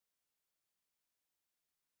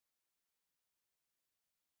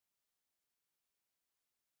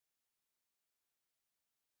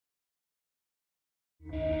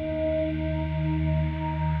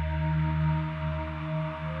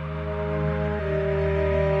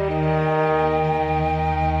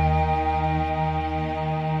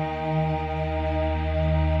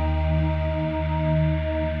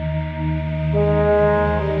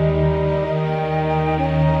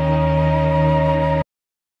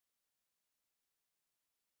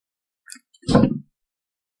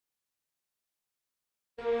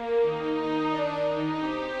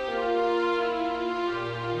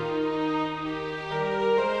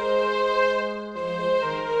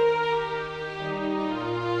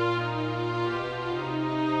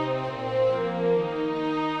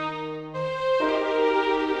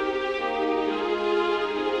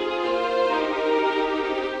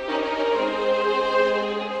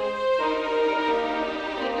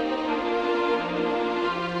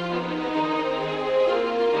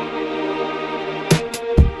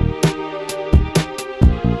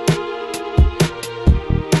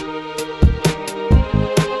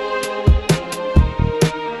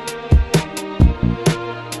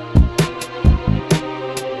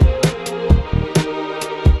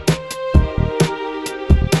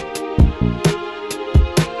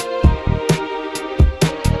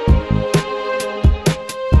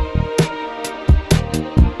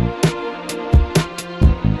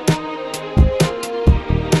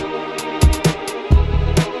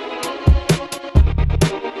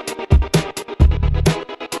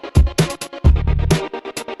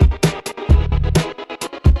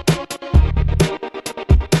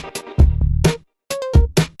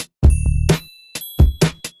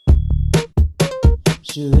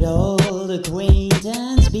Should old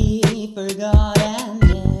acquaintance be forgot and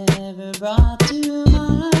never brought to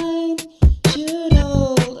mind? Should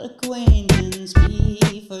old acquaintance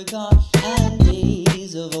be forgot and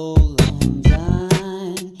days of old lang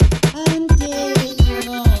syne? And days of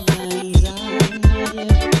old lang syne, my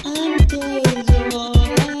dear, and days of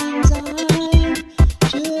old lang syne.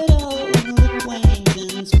 Should old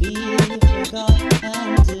acquaintance be forgot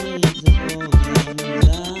and days of old lang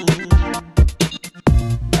syne?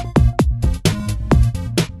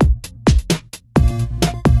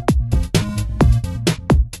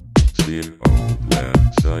 Old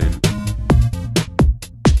lang syne.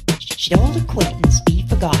 Should old acquaintance be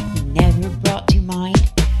forgotten, never brought to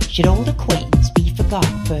mind? Should old acquaintance be forgot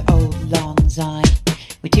for old lang syne?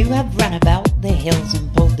 We two have run about the hills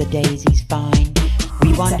and pulled the daisies fine.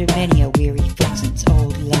 We wander many a weary foot since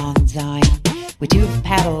old lang syne. We two have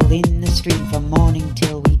paddled in the stream from morning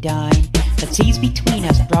till we dine. But seas between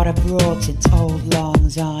us brought abroad since old lang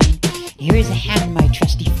syne. Here is a hand, my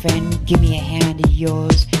trusty friend, give me a hand of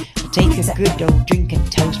yours. We'll take a good old drink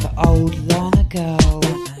and toast for old long ago.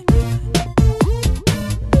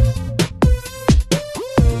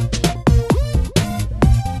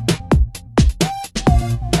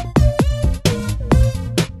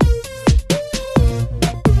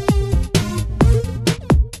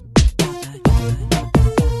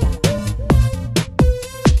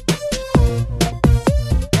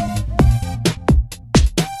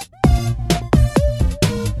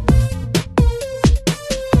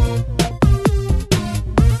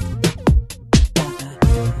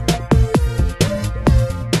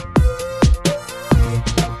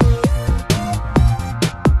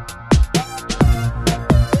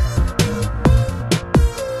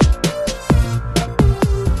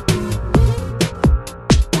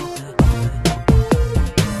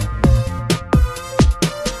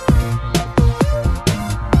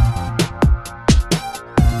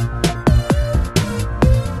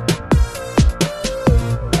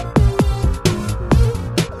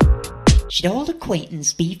 Should old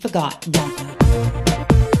acquaintance be forgotten?